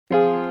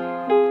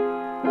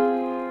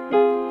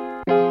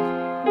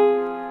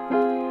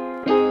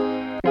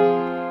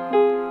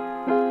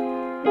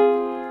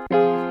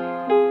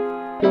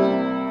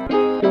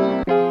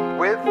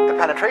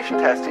penetration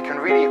test, you can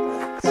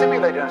really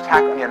simulate an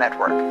attack on your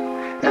network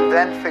and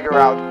then figure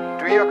out,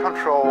 do your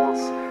controls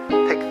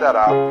pick that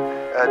up?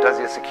 Does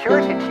your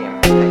security team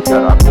pick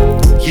that up?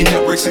 Your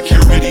network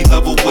security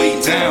level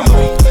way down.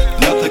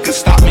 Nothing can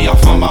stop me, I'll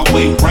find my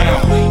way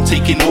round.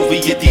 Taking over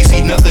your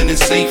DC, nothing is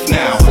safe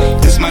now.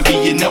 This might be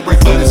your network,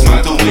 but it's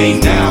my domain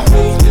now.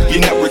 Your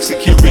network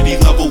security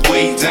level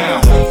way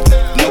down.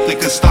 Nothing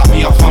can stop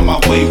me, I'll find my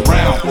way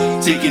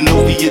round. Taking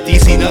over your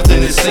DC,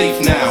 nothing is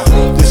safe now.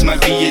 This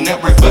might be your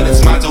network, but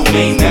it's my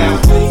domain now.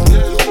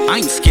 I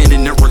ain't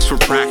scanning networks for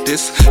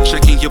practice,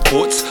 checking your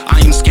ports.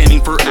 I am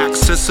scanning for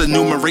access,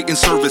 enumerating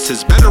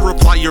services. Better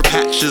apply your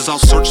patches, I'll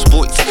search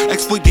exploits.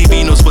 Exploit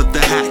DB knows what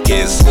the hack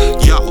is.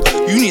 Yo,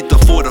 you need to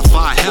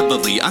fortify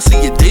heavily. I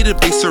see your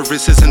database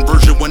services in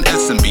version 1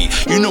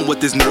 SMB. You know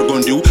what this nerd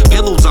gon' do.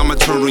 Payloads, I'm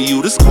eternal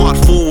you. This quad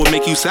 4 will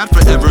make you sad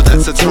forever,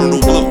 that's eternal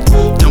blue.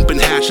 Dumping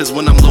hashes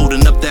when I'm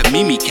loading up that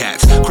Mimi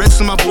cats. Creds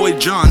to my boy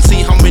John,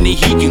 see how many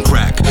he can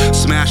crack.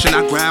 Smashing,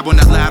 I grab on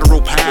that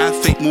lateral path.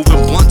 Think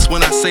moving blunts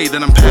when I say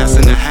that I'm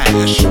passing the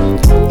hash.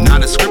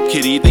 Not a script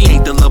kiddie, they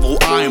ain't the level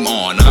I'm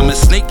on. I'm a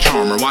snake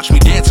charmer, watch me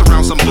dance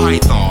around some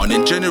Python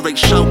and generate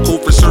shell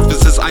code for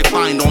surfaces I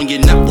find on your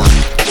network.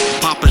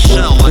 Pop a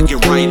shell, I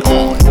get right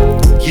on.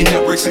 Your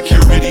network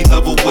security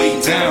level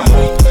way down.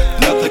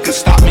 Nothing can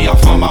stop me, I'll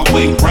find my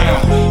way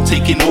round.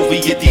 Taking over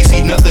your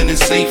DC, nothing is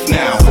safe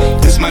now.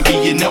 This might be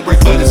your network,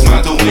 but it's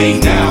my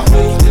domain now.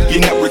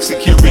 Your network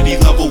security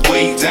level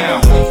way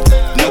down.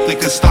 Nothing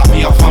can stop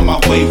me, I'll find my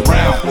way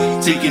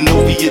round. Taking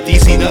over your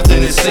DC,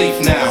 nothing is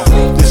safe now.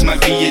 This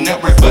might be your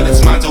network, but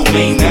it's my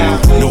domain now.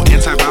 No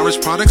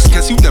antivirus products,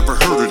 guess you've never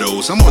heard of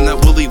those. I'm on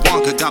that Willy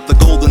Wonka, got the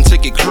golden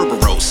ticket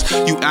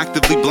Kerberos. You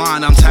actively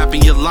blind, I'm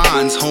tapping your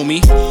lines,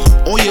 homie.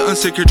 All your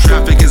unsecured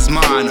traffic is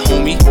mine,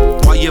 homie.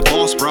 While your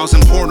boss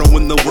browsing porno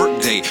in the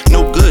workday.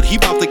 No good, he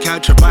bout to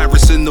catch a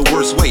virus in the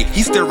worst way.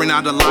 He's staring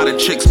out a lot of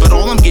chicks, but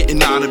all I'm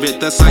getting out of it,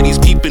 the site he's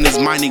peeping is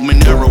mining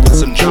Monero with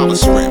some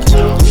JavaScript.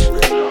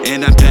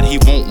 And I bet he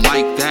won't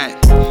like that.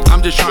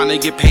 I'm just trying to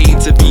get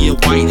paid to be a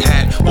white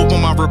hat.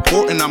 Open my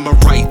report and I'ma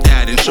write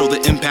that and show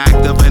the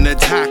impact of an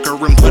attacker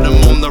and put him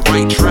on the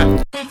right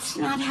track. That's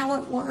not how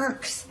it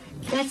works.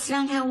 That's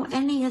not how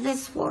any of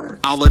this works.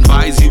 I'll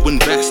advise you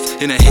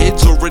invest in a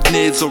HIDS or a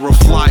NIDS or a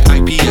fly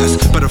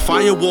IPS. Better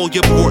firewall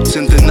your ports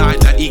and deny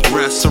that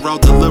egress, or I'll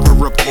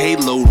deliver a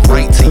payload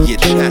right to your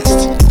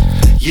chest.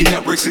 Your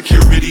network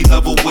security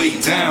level way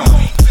down.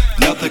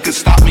 Nothing can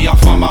stop me, I'll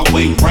find my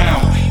way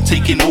round.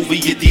 Taking over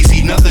your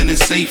DC, nothing is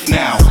safe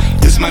now.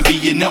 This might be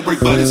your network,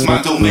 but it's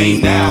my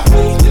domain now.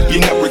 Your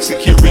network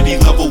security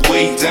level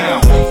way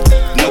down.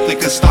 Nothing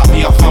can stop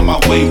me, I'll find my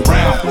way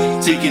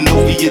round. Taking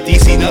over your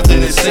DC,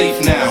 nothing is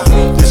safe now.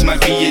 This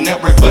might be your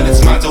network, but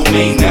it's my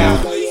domain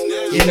now.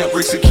 Your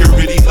network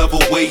security level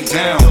way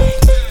down.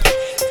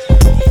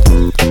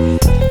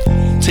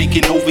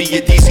 Taking over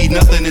your DC,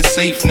 nothing is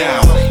safe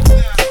now.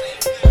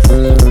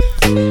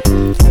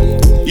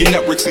 Your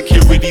network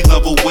security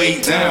level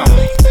way down.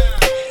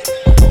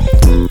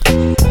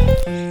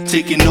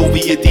 Taking over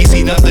your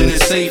DC, nothing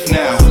is safe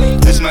now.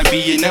 This might be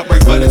your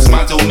network, but it's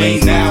my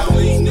domain now.